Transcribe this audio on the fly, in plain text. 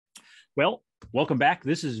Well, welcome back.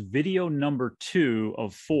 This is video number 2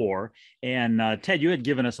 of 4. And Ted, you had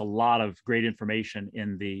given us a lot of great information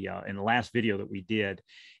in the last video that we did,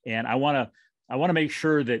 and I want to make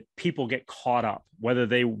sure that people get caught up, whether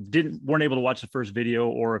they weren't able to watch the first video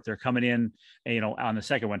or if they're coming in, on the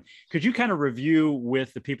second one. Could you kind of review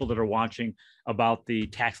with the people that are watching about the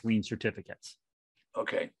tax lien certificates?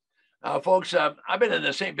 Okay, folks, I've been in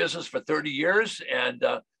the same business for 30 years, and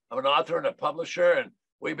I'm an author and a publisher. And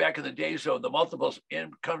way back in the days of the multiple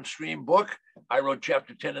income stream book, I wrote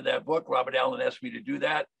chapter 10 of that book. Robert Allen asked me to do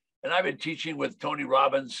that. And I've been teaching with Tony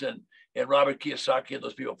Robbins and Robert Kiyosaki and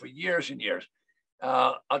those people for years and years.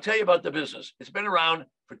 I'll tell you about the business. It's been around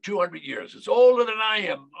for 200 years. It's older than I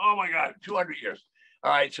am. Oh my God, 200 years.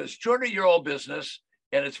 All right, so it's a 200-year-old business,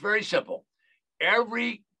 and it's very simple.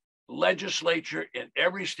 Every legislature in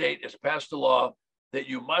every state has passed a law that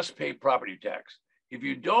you must pay property tax. If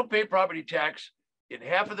you don't pay property tax, in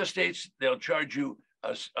half of the states, they'll charge you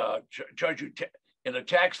in a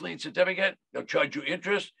tax lien certificate. They'll charge you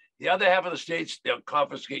interest. The other half of the states, they'll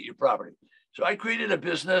confiscate your property. So I created a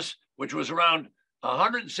business which was around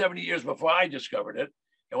 170 years before I discovered it.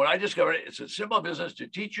 And when I discovered it, it's a simple business to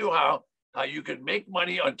teach you how you can make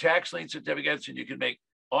money on tax lien certificates, and you can make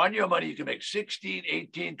on your money, you can make 16,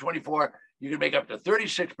 18, 24, you can make up to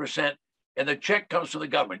 36%, and the check comes from the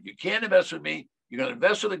government. You can't invest with me. You're going to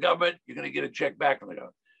invest with the government. You're going to get a check back from the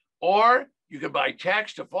government. Or you can buy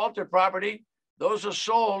tax defaulted property. Those are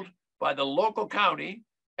sold by the local county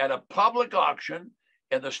at a public auction,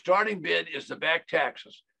 and the starting bid is the back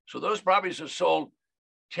taxes. So those properties are sold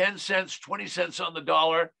 10 cents, 20 cents on the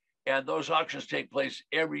dollar, and those auctions take place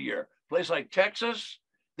every year. A place like Texas,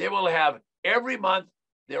 they will have every month,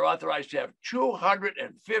 they're authorized to have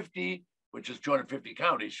 250, which is 250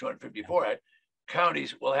 counties, 254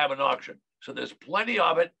 counties will have an auction. So there's plenty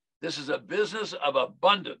of it. This is a business of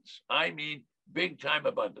abundance. I mean, big time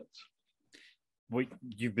abundance. Well,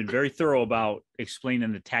 you've been very thorough about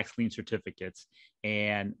explaining the tax lien certificates.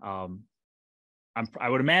 And I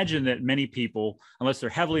would imagine that many people, unless they're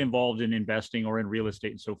heavily involved in investing or in real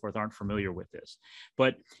estate and so forth, aren't familiar with this.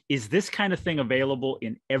 But is this kind of thing available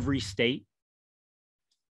in every state?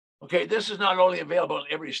 Okay, this is not only available in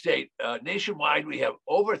every state. Nationwide, we have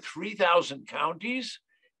over 3,000 counties,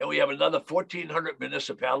 and we have another 1,400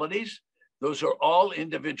 municipalities. Those are all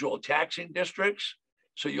individual taxing districts.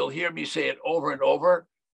 So you'll hear me say it over and over.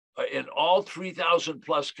 In all 3,000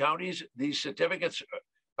 plus counties, these certificates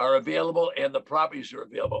are available and the properties are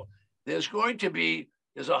available. There's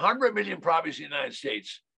 100 million properties in the United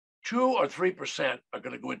States. 2 or 3% are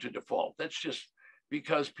going to go into default. That's just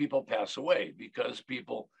because people pass away, because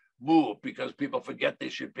people move, because people forget they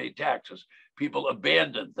should pay taxes, people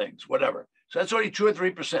abandon things, whatever. So that's only 2 or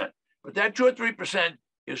 3%. But that 2 or 3%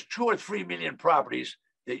 is 2 or 3 million properties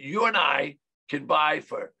that you and I can buy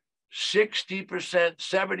for 60%,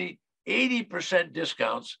 70, 80%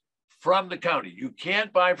 discounts from the county. You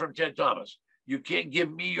can't buy from Ted.Thomas. You can't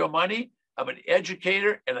give me your money. I'm an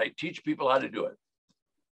educator, and I teach people how to do it.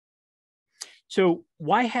 So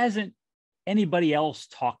why hasn't anybody else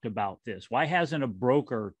talked about this? Why hasn't a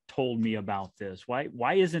broker told me about this?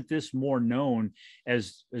 Why isn't this more known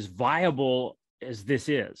as viable as this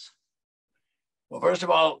is? Well, first of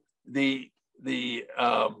all, the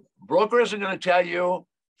broker isn't going to tell you,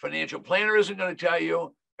 financial planner isn't going to tell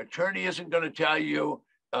you, attorney isn't going to tell you,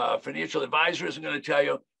 financial advisor isn't going to tell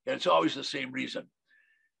you, and it's always the same reason.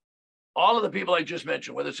 All of the people I just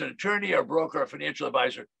mentioned, whether it's an attorney or a broker or a financial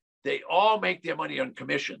advisor, they all make their money on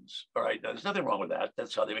commissions. All right, now there's nothing wrong with that.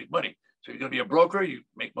 That's how they make money. So you're going to be a broker, you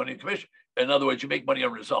make money on commission. In other words, you make money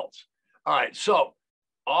on results. All right, so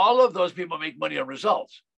all of those people make money on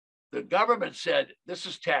results. The government said, this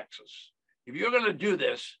is taxes. If you're going to do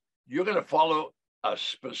this, you're going to follow a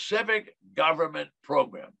specific government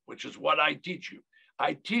program, which is what I teach you.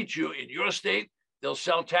 I teach you in your state, they'll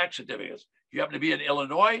sell tax certificates. If you happen to be in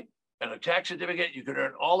Illinois and a tax certificate, you can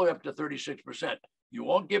earn all the way up to 36%. You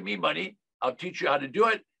won't give me money. I'll teach you how to do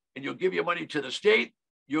it, and you'll give your money to the state.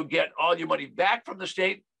 You'll get all your money back from the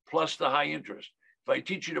state plus the high interest. If I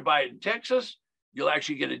teach you to buy it in Texas, you'll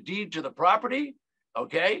actually get a deed to the property,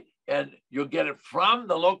 okay? And you'll get it from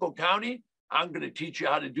the local county. I'm going to teach you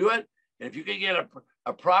how to do it. And if you can get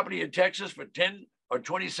a property in Texas for 10 or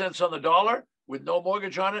 20 cents on the dollar with no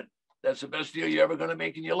mortgage on it, that's the best deal you're ever going to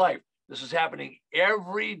make in your life. This is happening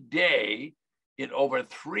every day in over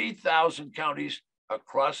 3,000 counties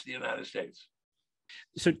across the United States.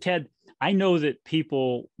 So Ted, I know that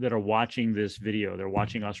people that are watching this video, they're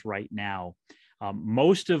watching us right now,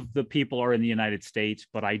 Most of the people are in the United States,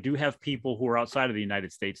 but I do have people who are outside of the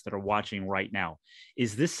United States that are watching right now.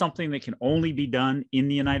 Is this something that can only be done in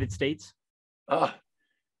the United States?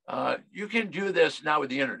 You can do this now with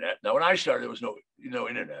the internet. Now, when I started, there was no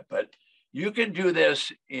internet, but you can do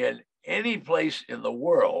this in any place in the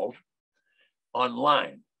world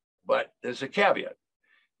online. But there's a caveat.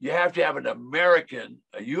 You have to have an American,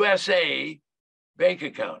 a USA bank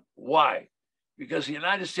account. Why? Because the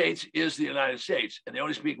United States is the United States, and they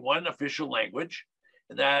only speak one official language,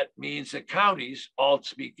 and that means the counties all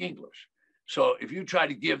speak English. So if you try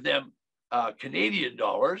to give them Canadian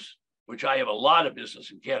dollars, which I have a lot of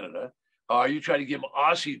business in Canada, or you try to give them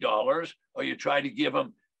Aussie dollars, or you try to give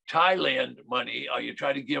them Thailand money, or you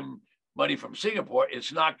try to give them money from Singapore,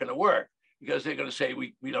 it's not going to work, because they're going to say,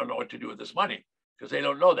 we don't know what to do with this money, because they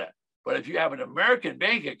don't know that. But if you have an American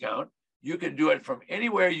bank account, you can do it from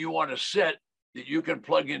anywhere you want to sit, that you can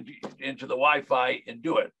plug into the Wi-Fi and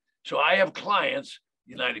do it. So I have clients,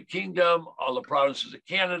 United Kingdom, all the provinces of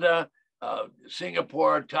Canada,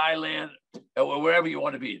 Singapore, Thailand, wherever you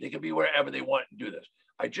want to be. They can be wherever they want and do this.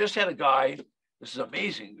 I just had a guy, this is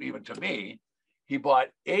amazing even to me, he bought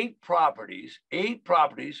 8 properties,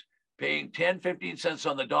 paying 10, 15 cents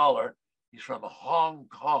on the dollar. He's from Hong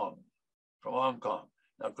Kong, Now,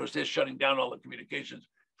 of course, they're shutting down all the communications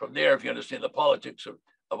from there, if you understand the politics of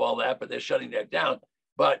all that, but they're shutting that down.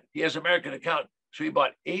 But he has an American account, so he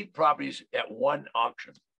bought 8 properties at one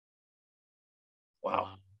auction.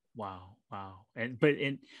 Wow.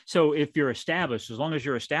 So if you're established, as long as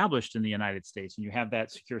you're established in the United States and you have that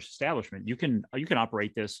secure establishment, you can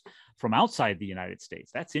operate this from outside the United States.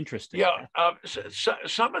 That's interesting. Yeah,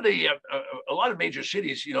 some of the a lot of major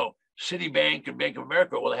cities, Citibank and Bank of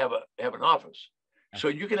America will have an office, so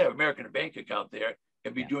you can have an American bank account there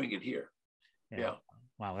and be doing it here. Yeah.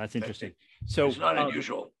 Wow, that's interesting. So it's not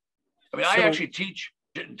unusual. I mean, I actually teach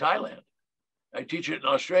it in Thailand. I teach it in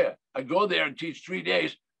Australia. I go there and teach 3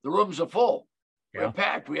 days. The rooms are full. We're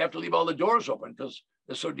packed. We have to leave all the doors open because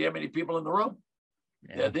there's so damn many people in the room.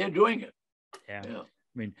 Yeah, they're doing it. Yeah. I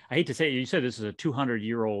mean, I hate to say it, you said this is a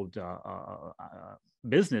 200-year-old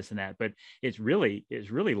business and that, but it's really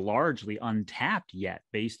largely untapped yet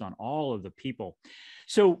based on all of the people.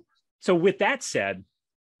 So with that said,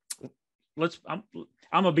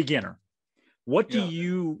 I'm a beginner. What do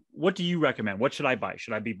you recommend? What should I buy?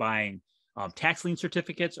 Should I be buying tax lien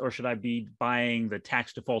certificates, or should I be buying the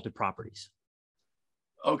tax defaulted properties?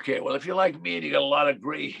 Okay, well, if you're like me and you got a lot of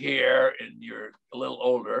gray hair and you're a little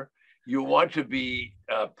older, you want to be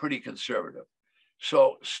pretty conservative.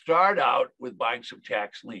 So start out with buying some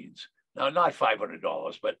tax liens. Now, not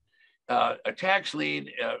 $500, but a tax lien,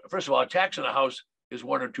 first of all, a tax on a house is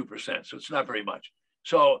 1 or 2%, so it's not very much.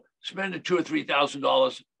 So spend $2,000 or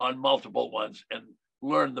 $3,000 on multiple ones and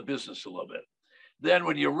learn the business a little bit. Then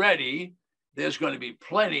when you're ready, there's going to be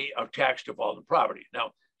plenty of tax defaulted property.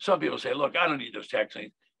 Now, some people say, look, I don't need those tax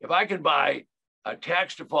liens. If I can buy a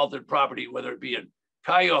tax defaulted property, whether it be in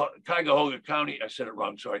Cuyahoga County, I said it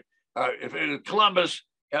wrong, sorry. If it's in Columbus,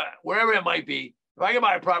 wherever it might be, if I can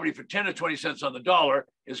buy a property for 10 or 20 cents on the dollar,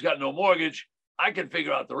 it's got no mortgage, I can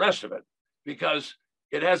figure out the rest of it because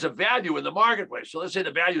it has a value in the marketplace. So let's say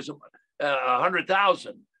the value is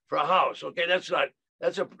 $100,000 for a house. Okay, that's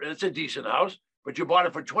a decent house, but you bought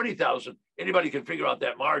it for $20,000. Anybody can figure out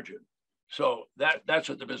that margin. So that's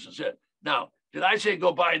what the business is. Now, did I say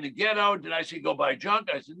go buy in the ghetto? Did I say go buy junk?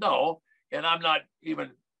 I said no, and I'm not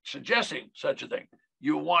even suggesting such a thing.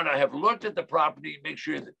 You want to have looked at the property, make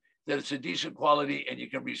sure that it's a decent quality, and you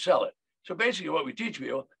can resell it. So basically, what we teach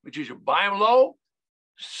people, buy them low,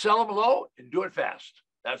 sell them low, and do it fast.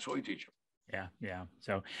 That's what we teach them. Yeah.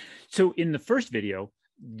 So in the first video,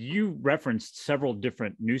 you referenced several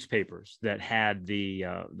different newspapers that had the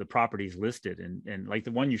properties listed, and like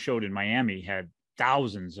the one you showed in Miami had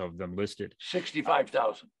thousands of them listed.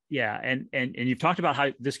 65,000. Yeah, and you've talked about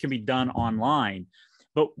how this can be done online.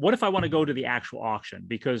 But what if I want to go to the actual auction?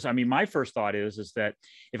 Because I mean, my first thought is that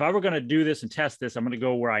if I were going to do this and test this, I'm going to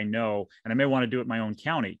go where I know, and I may want to do it in my own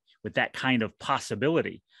county with that kind of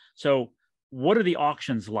possibility. So what are the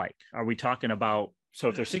auctions like? Are we talking about, so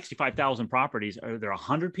if there's 65,000 properties, are there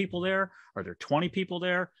 100 people there? Are there 20 people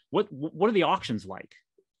there? What are the auctions like?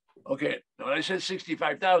 Okay, when I said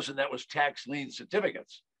 65,000, that was tax lien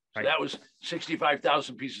certificates. So right. That was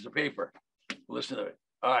 65,000 pieces of paper. Listen to it.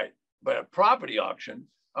 All right. But a property auction,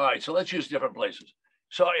 all right, so let's use different places.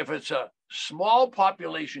 So if it's a small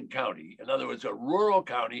population county, in other words, a rural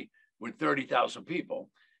county with 30,000 people,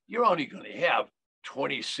 you're only going to have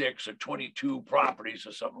 26 or 22 properties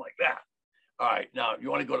or something like that. All right, now if you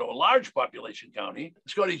want to go to a large population county,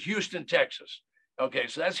 let's go to Houston, Texas. Okay,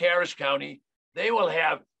 so that's Harris County. they will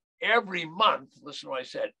have every month, listen to what I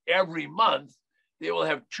said, every month, they will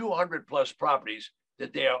have 200 plus properties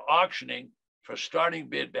that they are auctioning for starting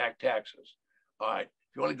bid back taxes. All right.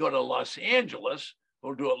 If you want to go to Los Angeles,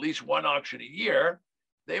 we'll do at least one auction a year.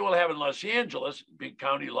 They will have in Los Angeles, big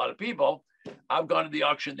county, a lot of people. I've gone to the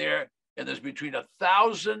auction there, and there's between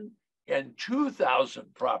 1,000 and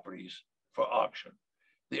 2,000 properties for auction.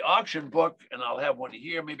 The auction book, and I'll have one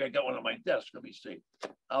here. Maybe I got one on my desk. Let me see.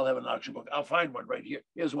 I'll have an auction book. I'll find one right here.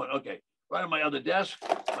 Here's one. Okay. Right on my other desk.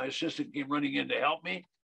 My assistant came running in to help me.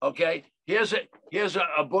 Okay. Here's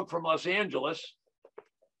a book from Los Angeles.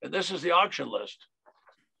 And this is the auction list.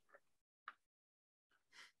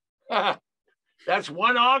 That's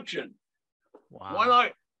one auction. Wow.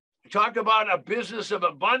 Talk about a business of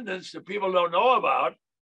abundance that people don't know about.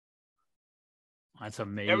 That's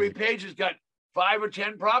amazing. Every page has got 5 or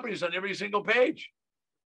 10 properties on every single page.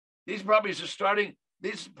 These properties are starting,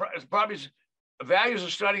 these properties values are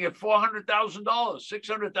starting at $400,000,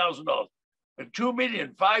 $600,000, $2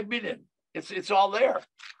 million, $5 million. It's all there.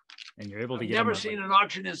 And you're able to I've get never seen an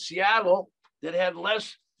auction in Seattle that had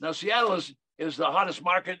less. Now, Seattle is the hottest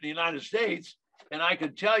market in the United States. And I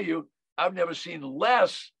can tell you, I've never seen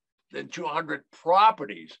less than 200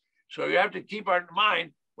 properties. So you have to keep in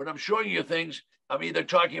mind when I'm showing you things, I'm either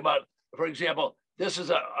talking about, for example, this is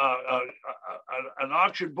an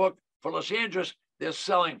auction book for Los Angeles. They're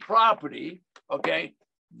selling property. Okay.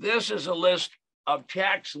 This is a list of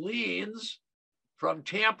tax liens from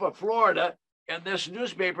Tampa, Florida. And this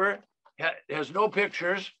newspaper has no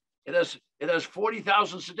pictures. It has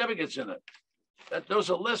 40,000 certificates in it. Those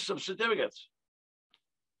are lists of certificates.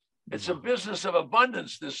 It's a business of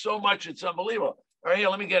abundance. There's so much, it's unbelievable. All right, here,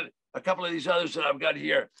 let me get a couple of these others that I've got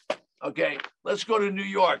here. Okay, let's go to New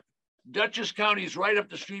York. Dutchess County is right up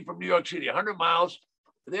the street from New York City, 100 miles.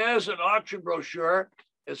 There's an auction brochure.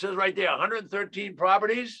 It says right there, 113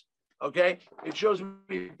 properties. Okay, it shows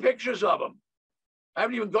me pictures of them. I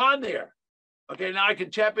haven't even gone there. Okay, now I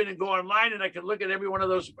can tap in and go online and I can look at every one of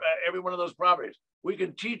those properties. We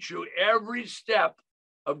can teach you every step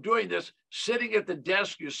of doing this, sitting at the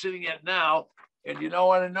desk you're sitting at now. And you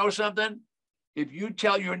want to know something? If you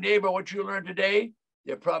tell your neighbor what you learned today,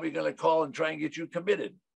 they're probably going to call and try and get you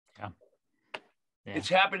committed. Yeah. It's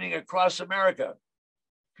happening across America.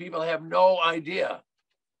 People have no idea.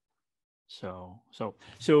 So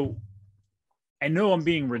I know I'm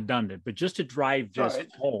being redundant, but just to drive this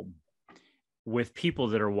home with people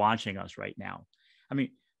that are watching us right now. I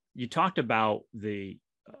mean, you talked about the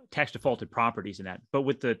tax defaulted properties and that, but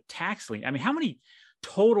with the tax lien, I mean, how many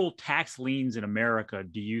total tax liens in America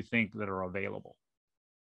do you think that are available?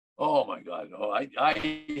 Oh my God. Oh, I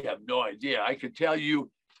have no idea. I could tell you,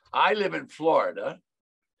 I live in Florida,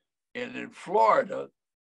 and in Florida,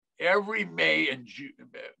 every May and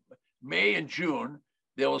June,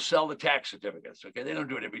 they will sell the tax certificates. Okay. They don't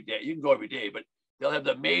do it every day. You can go every day, but they'll have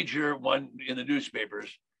the major one in the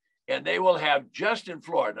newspapers, and they will have just in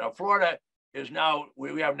Florida. Now, Florida is now,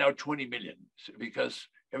 we have now 20 million because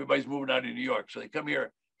everybody's moving out of New York. So they come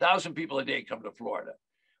here, 1,000 people a day come to Florida.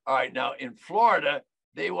 All right, now in Florida,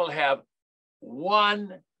 they will have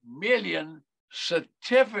 1 million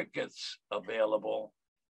certificates available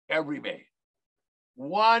every May.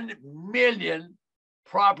 1 million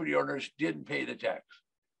property owners didn't pay the tax,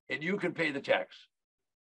 and you can pay the tax.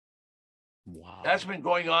 Wow. That's been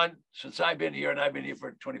going on since I've been here, and I've been here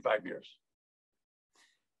for 25 years.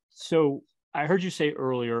 So I heard you say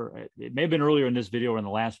earlier, it may have been earlier in this video or in the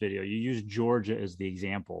last video, you used Georgia as the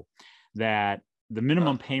example, that the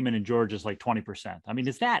minimum payment in Georgia is like 20%. I mean,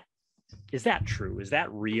 is that true? Is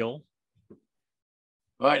that real?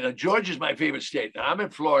 All right, now Georgia is my favorite state. Now I'm in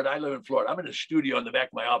Florida. I live in Florida. I'm in a studio in the back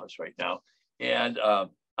of my office right now. And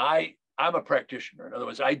I'm a practitioner. In other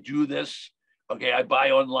words, I do this. Okay, I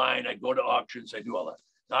buy online. I go to auctions. I do all that.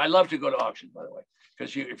 Now, I love to go to auctions, by the way,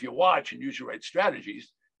 because if you watch and use your right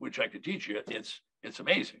strategies, which I could teach you, it's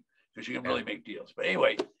amazing because you can really make deals. But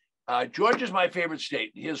anyway, Georgia is my favorite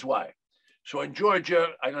state, and here's why. So in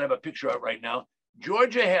Georgia, I don't have a picture out right now.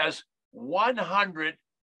 Georgia has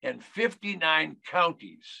 159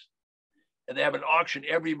 counties, and they have an auction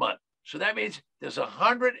every month. So that means there's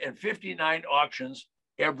 159 auctions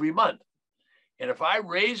every month. And if I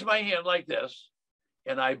raise my hand like this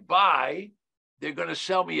and I buy, they're going to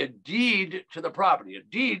sell me a deed to the property. A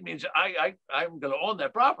deed means I'm going to own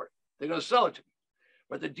that property. They're going to sell it to me.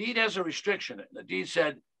 But the deed has a restriction. The deed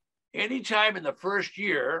said anytime in the first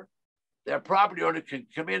year, that property owner can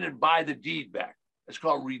come in and buy the deed back. It's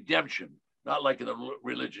called redemption, not like in the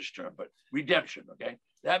religious term, but redemption, okay?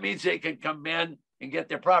 That means they can come in and get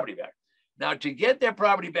their property back. Now, to get their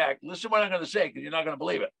property back, listen to what I'm going to say, because you're not going to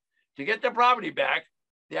believe it. To get the property back,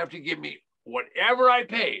 they have to give me whatever I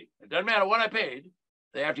paid. It doesn't matter what I paid.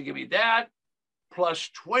 They have to give me that plus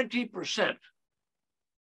 20%.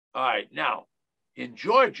 All right. Now, in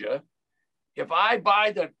Georgia, if I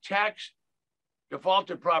buy the tax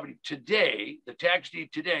defaulted property today, the tax deed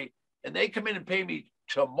today, and they come in and pay me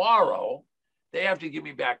tomorrow, they have to give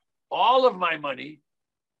me back all of my money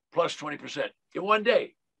plus 20% in one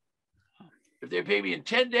day. If they pay me in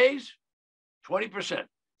 10 days, 20%.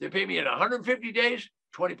 They pay me in 150 days,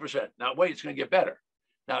 20%. Now, wait, it's going to get better.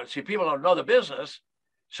 Now, see, people don't know the business.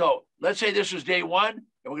 So let's say this is day one, and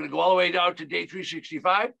we're going to go all the way down to day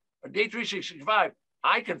 365. On day 365,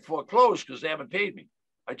 I can foreclose because they haven't paid me.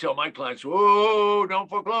 I tell my clients, whoa, don't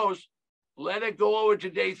foreclose. Let it go over to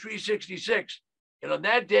day 366. And on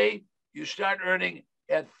that day, you start earning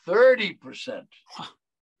at 30%. And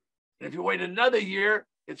if you wait another year,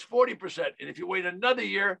 it's 40%. And if you wait another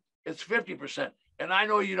year, it's 50%. And I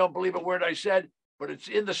know you don't believe a word I said, but it's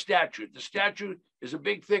in the statute. The statute is a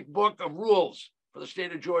big, thick book of rules for the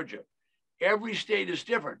state of Georgia. Every state is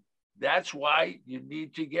different. That's why you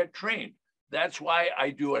need to get trained. That's why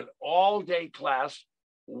I do an all-day class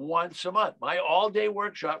once a month. My all-day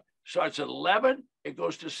workshop starts at 11, it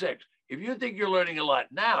goes to 6. If you think you're learning a lot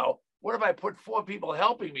now, what if I put 4 people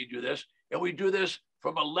helping me do this, and we do this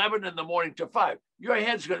from 11 in the morning to 5? Your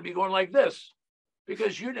head's going to be going like this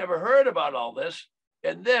because you never heard about all this,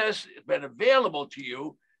 and this has been available to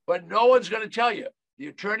you, but no one's going to tell you. The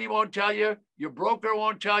attorney won't tell you. Your broker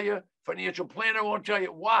won't tell you. Financial planner won't tell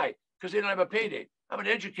you. Why? Because they don't have a payday. I'm an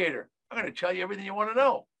educator. I'm going to tell you everything you want to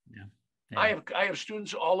know. Yeah. Yeah. I have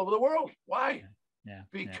students all over the world. Why? Yeah.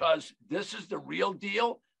 Because this is the real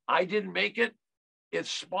deal. I didn't make it. It's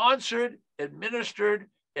sponsored, administered,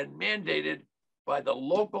 and mandated by the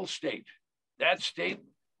local state. That state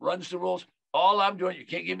runs the rules. All I'm doing, you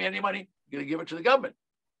can't give me any money. You're going to give it to the government.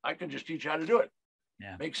 I can just teach you how to do it.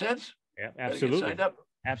 Yeah. Make sense? Yeah, absolutely.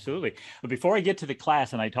 Absolutely. But before I get to the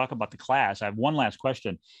class and I talk about the class, I have one last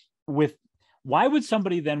question. Why would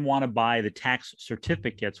somebody then want to buy the tax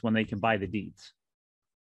certificates when they can buy the deeds?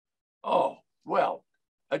 Oh, well,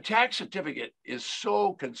 a tax certificate is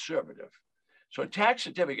so conservative. So a tax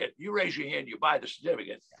certificate, you raise your hand, you buy the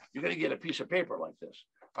certificate, you're going to get a piece of paper like this.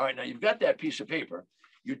 All right, now you've got that piece of paper.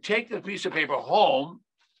 You take the piece of paper home,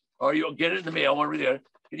 or you'll get it in the mail, one or the other,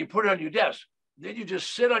 and you put it on your desk. Then you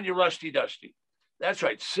just sit on your rusty dusty. That's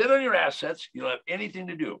right. Sit on your assets. You don't have anything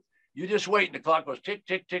to do. You just wait, and the clock goes tick,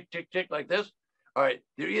 tick, tick, tick, tick, like this. All right.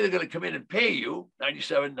 They're either going to come in and pay you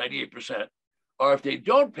 97, 98%, or if they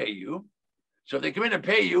don't pay you, so if they come in and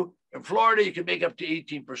pay you, in Florida, you can make up to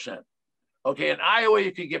 18%. Okay. In Iowa,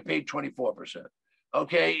 you can get paid 24%.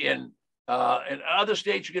 Okay. In other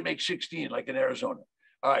states, you can make 16, like in Arizona.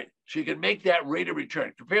 All right. So you can make that rate of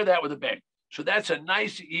return. Compare that with a bank. So that's a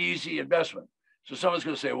nice, easy investment. So someone's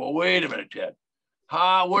going to say, well, wait a minute, Ted.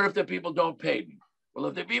 What if the people don't pay me? Well,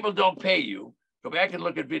 if the people don't pay you, go back and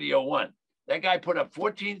look at video 1. That guy put up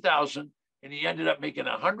 $14,000 and he ended up making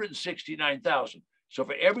 $169,000. So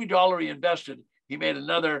for every dollar he invested, he made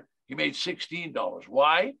 $16.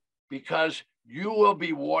 Why? Because you will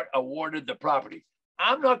be awarded the property.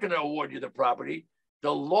 I'm not going to award you the property.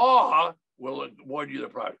 The law will award you the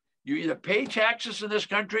property. You either pay taxes in this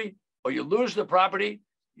country or you lose the property.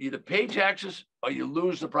 You either pay taxes or you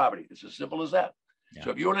lose the property. It's as simple as that. Yeah.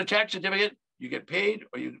 So if you want a tax certificate, you get paid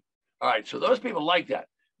or you. All right. So those people like that.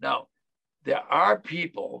 Now, there are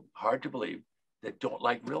people, hard to believe, that don't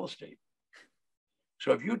like real estate.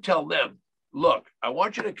 So if you tell them, look, I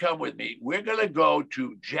want you to come with me. We're going to go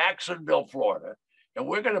to Jacksonville, Florida, and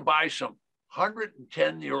we're going to buy some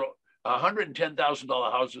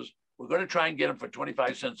 $110,000 houses. We're going to try and get them for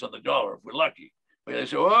 25 cents on the dollar if we're lucky. But they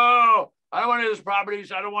say, oh, I don't want any of those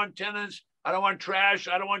properties. I don't want tenants. I don't want trash.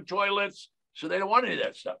 I don't want toilets. So they don't want any of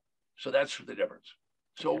that stuff. So that's the difference.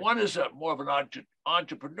 So one is more of an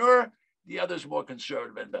entrepreneur. The other is more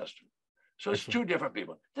conservative investor. So it's two different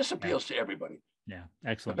people. This appeals to everybody. Yeah,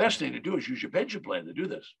 excellent. The best thing to do is use your pension plan to do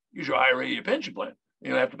this. Use your IRA, your pension plan. You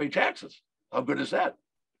don't have to pay taxes. How good is that?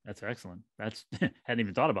 That's excellent. That's hadn't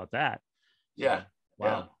even thought about that. Yeah. Wow.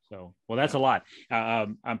 Yeah. So, well, that's a lot.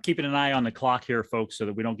 I'm keeping an eye on the clock here, folks, so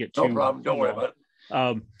that we don't get too. No problem. Don't worry about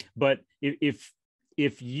it. But if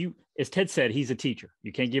you, as Ted said, he's a teacher.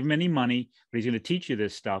 You can't give him any money, but he's going to teach you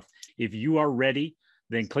this stuff. If you are ready,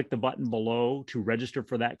 then click the button below to register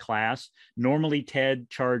for that class. Normally, Ted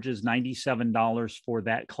charges $97 for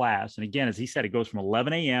that class. And again, as he said, it goes from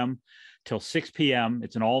 11 a.m. till 6 p.m.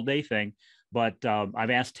 It's an all-day thing. But I've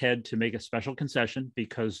asked Ted to make a special concession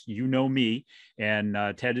because you know me, and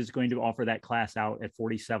Ted is going to offer that class out at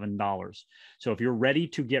 $47. So if you're ready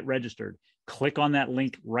to get registered, click on that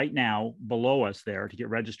link right now below us there to get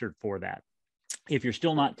registered for that. If you're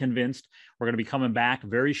still not convinced, we're going to be coming back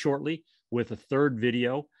very shortly with a third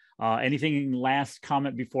video. Anything last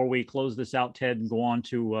comment before we close this out, Ted, and go on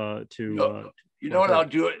to you know what I'll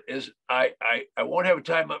do is I won't have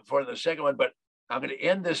time up for the second one, but I'm going to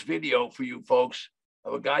end this video for you folks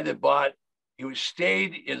of a guy that bought. He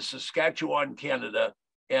stayed in Saskatchewan, Canada,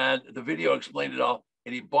 and the video explained it all.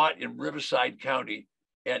 And he bought in Riverside County,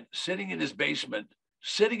 and sitting in his basement,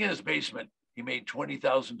 he made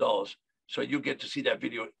 $20,000. So you'll get to see that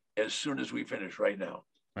video as soon as we finish right now.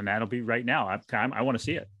 And that'll be right now. I want to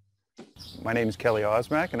see it. My name is Kelly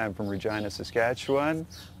Osmack, and I'm from Regina, Saskatchewan.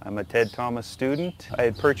 I'm a Ted.Thomas student. I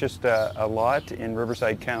had purchased a lot in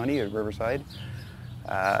Riverside County at Riverside.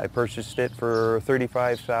 I purchased it for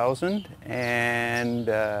 $35,000, and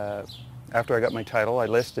after I got my title, I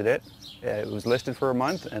listed it. It was listed for a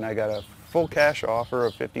month, and I got a full cash offer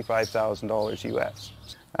of $55,000 US.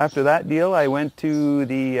 After that deal, I went to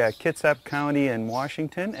the Kitsap County in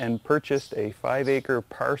Washington and purchased a 5-acre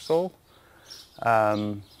parcel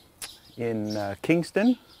in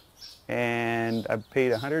Kingston, and I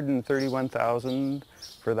paid $131,000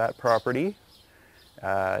 for that property.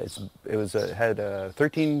 It had a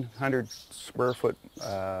 1,300 square foot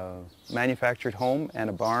manufactured home and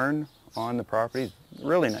a barn on the property.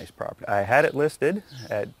 Really nice property. I had it listed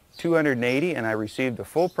at $280,000, and I received a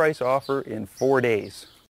full price offer in 4 days.